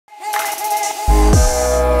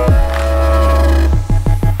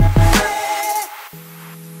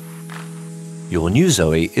Your new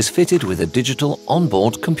Zoe is fitted with a digital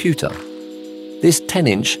onboard computer. This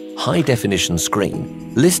 10-inch high-definition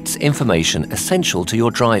screen lists information essential to your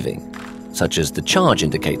driving, such as the charge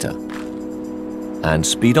indicator and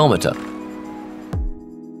speedometer,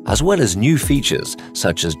 as well as new features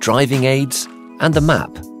such as driving aids and the map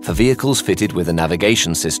for vehicles fitted with a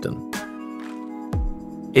navigation system.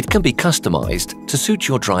 It can be customized to suit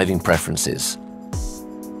your driving preferences.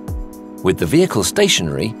 With the vehicle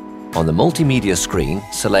stationary, on the multimedia screen,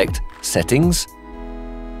 select Settings,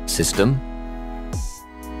 System,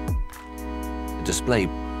 Display,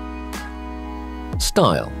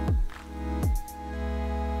 Style.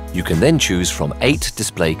 You can then choose from 8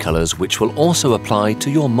 display colors which will also apply to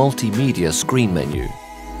your multimedia screen menu.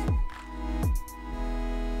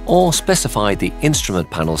 Or specify the instrument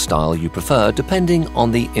panel style you prefer depending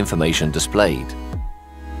on the information displayed.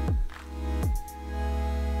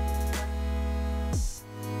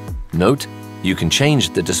 Note, you can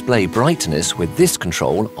change the display brightness with this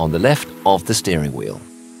control on the left of the steering wheel.